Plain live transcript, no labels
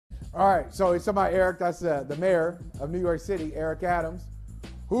All right, so he's talking about Eric. That's the mayor of New York City, Eric Adams,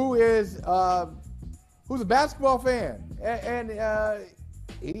 who is who's a basketball fan, and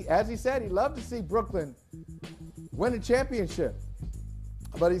he, as he said, he'd love to see Brooklyn win a championship,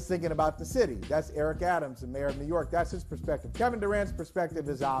 but he's thinking about the city. That's Eric Adams, the mayor of New York. That's his perspective. Kevin Durant's perspective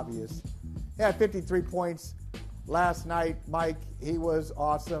is obvious. He had 53 points last night, Mike. He was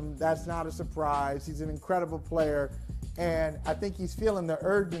awesome. That's not a surprise. He's an incredible player. And I think he's feeling the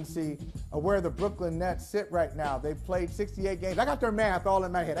urgency of where the Brooklyn Nets sit right now. They've played 68 games. I got their math all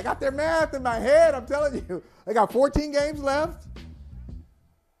in my head. I'm telling you. They got 14 games left.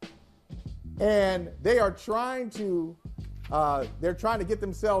 And they are trying to get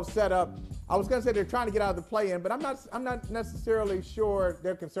themselves set up. I was going to say they're trying to get out of the play-in, but I'm not necessarily sure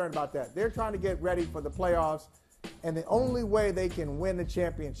they're concerned about that. They're trying to get ready for the playoffs, and the only way they can win the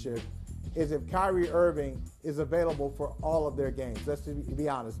championship is if Kyrie Irving is available for all of their games. Let's be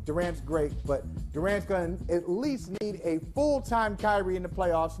honest. Durant's great, but Durant's going to at least need a full-time Kyrie in the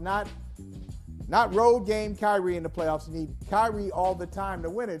playoffs, not road game Kyrie in the playoffs. You need Kyrie all the time to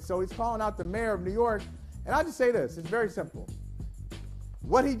win it. So he's calling out the mayor of New York. And I'll just say this. It's very simple.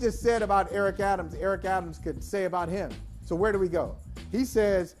 What he just said about Eric Adams could say about him. So where do we go? He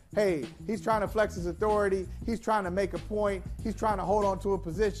says, hey, he's trying to flex his authority. He's trying to make a point. He's trying to hold on to a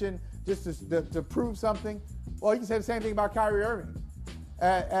position just to prove something. Well, you can say the same thing about Kyrie Irving.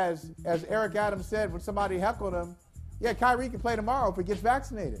 As Eric Adams said when somebody heckled him, yeah, Kyrie can play tomorrow if he gets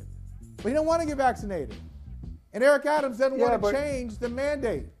vaccinated. But he don't want to get vaccinated. And Eric Adams doesn't want to change the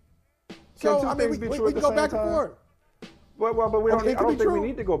mandate. So, I mean, we can go back and forth. Well, but I don't think we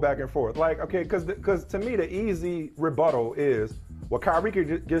need to go back and forth. Like, okay, because to me, the easy rebuttal is, well, Kyrie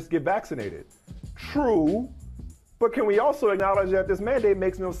could just get vaccinated. True, but can we also acknowledge that this mandate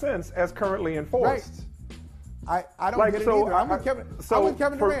makes no sense as currently enforced? Right. I don't get it either. I'm with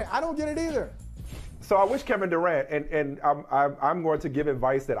Kevin Durant. I don't get it either. So I wish Kevin Durant, and I'm going to give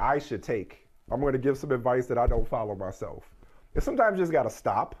advice that I should take. I'm going to give some advice that I don't follow myself. And sometimes you just got to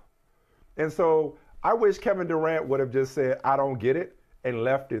stop. And so I wish Kevin Durant would have just said, I don't get it, and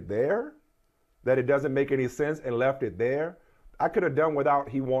left it there, that it doesn't make any sense, and left it there. I could have done without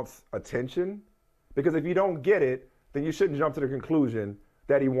he wants attention, because if you don't get it, then you shouldn't jump to the conclusion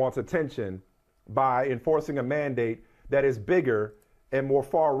that he wants attention by enforcing a mandate that is bigger and more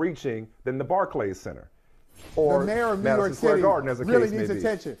far-reaching than the Barclays Center. Or the mayor of New York City really needs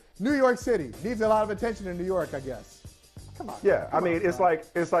attention. New York City needs a lot of attention in New York, I guess. Come on. Yeah, I mean, it's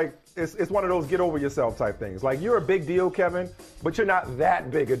one of those get over yourself type things. Like, you're a big deal, Kevin, but you're not that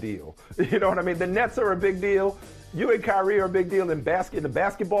big a deal. You know what I mean? The Nets are a big deal. You and Kyrie are a big deal in the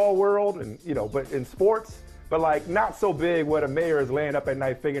basketball world, and but in sports, but like not so big where the mayor is laying up at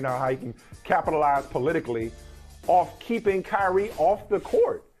night figuring out how he can capitalize politically off keeping Kyrie off the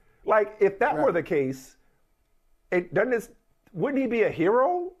court. Like, if that were the case, wouldn't he be a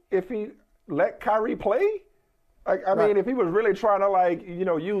hero if he let Kyrie play? Like, I mean, if he was really trying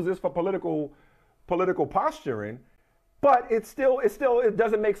to use this for political posturing, but it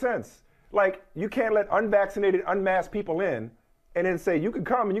doesn't make sense. Like, you can't let unvaccinated, unmasked people in and then say you can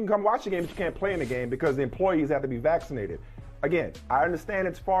come watch the game, but you can't play in the game because the employees have to be vaccinated. Again, I understand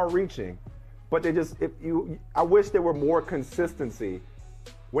it's far-reaching, but I wish there were more consistency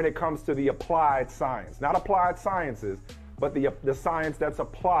when it comes to the applied science, not applied sciences, but the science that's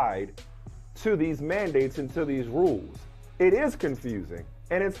applied to these mandates and to these rules. It is confusing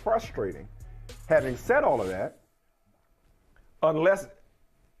and it's frustrating. Having said all of that, unless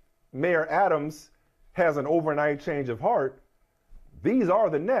Mayor Adams has an overnight change of heart, these are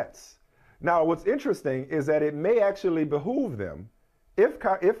the Nets. Now, what's interesting is that it may actually behoove them, if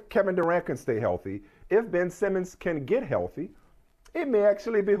Kevin Durant can stay healthy, if Ben Simmons can get healthy, it may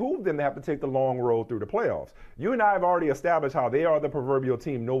actually behoove them to have to take the long road through the playoffs. You and I have already established how they are the proverbial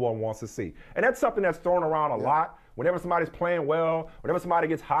team no one wants to see. And that's something that's thrown around a lot. Whenever somebody's playing well, whenever somebody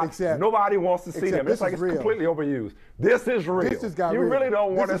gets hot, nobody wants to see them. It's like it's completely overused. This is real. You really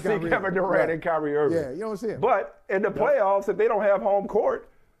don't want to see Kevin Durant and Kyrie Irving. Yeah, you don't see him. But in the playoffs, if they don't have home court,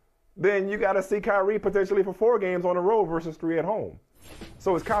 then you got to see Kyrie potentially for 4 games on the road versus 3 at home.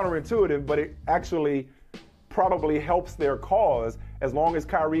 So it's counterintuitive, but it actually probably helps their cause as long as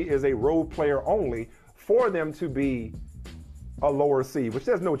Kyrie is a road player only for them to be a lower seed, which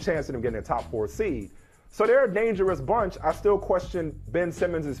there's no chance of them getting a top 4 seed. So they're a dangerous bunch. I still question Ben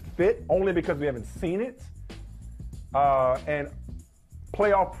Simmons' fit only because we haven't seen it. And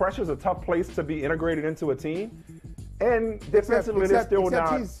playoff pressure is a tough place to be integrated into a team. And defensively,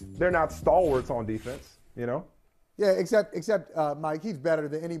 they're not stalwarts on defense, Yeah, except Mike, he's better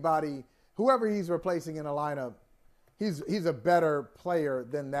than anybody. Whoever he's replacing in the lineup, he's a better player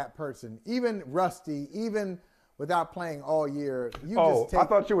than that person. Even rusty, even without playing all year. I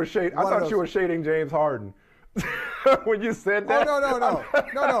thought you were shading. I thought you were shading James Harden when you said that. Oh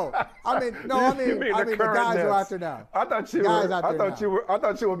no. I mean the guys who are out there now. I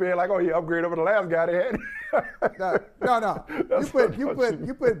thought you were being like, oh, you upgrade over the last guy they had. No.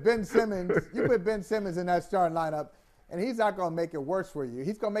 You put Ben Simmons. You put Ben Simmons in that starting lineup. And he's not going to make it worse for you.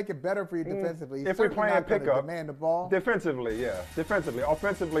 He's going to make it better for you defensively. He's if we're playing pickup, demand the ball. Defensively, yeah. Defensively.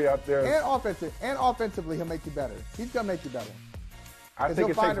 Offensively out there. And offensively, he'll make you better. He's going to make you better. I think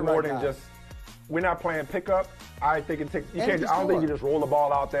it takes more than just, we're not playing pickup. I think it takes, I don't think you just roll the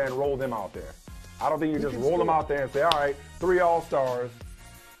ball out there and roll them out there. I don't think you just roll them out there and say, all right, 3 All-Stars.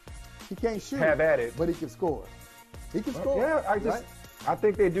 He can't shoot. Have at it. But he can score. He can score. Yeah, I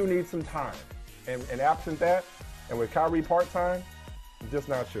think they do need some time. And absent that, and with Kyrie part-time, I'm just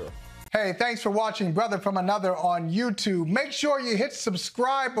not sure. Hey, thanks for watching Brother from Another on YouTube. Make sure you hit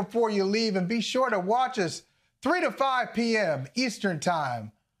subscribe before you leave, and be sure to watch us 3 to 5 p.m. Eastern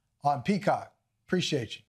Time on Peacock. Appreciate you.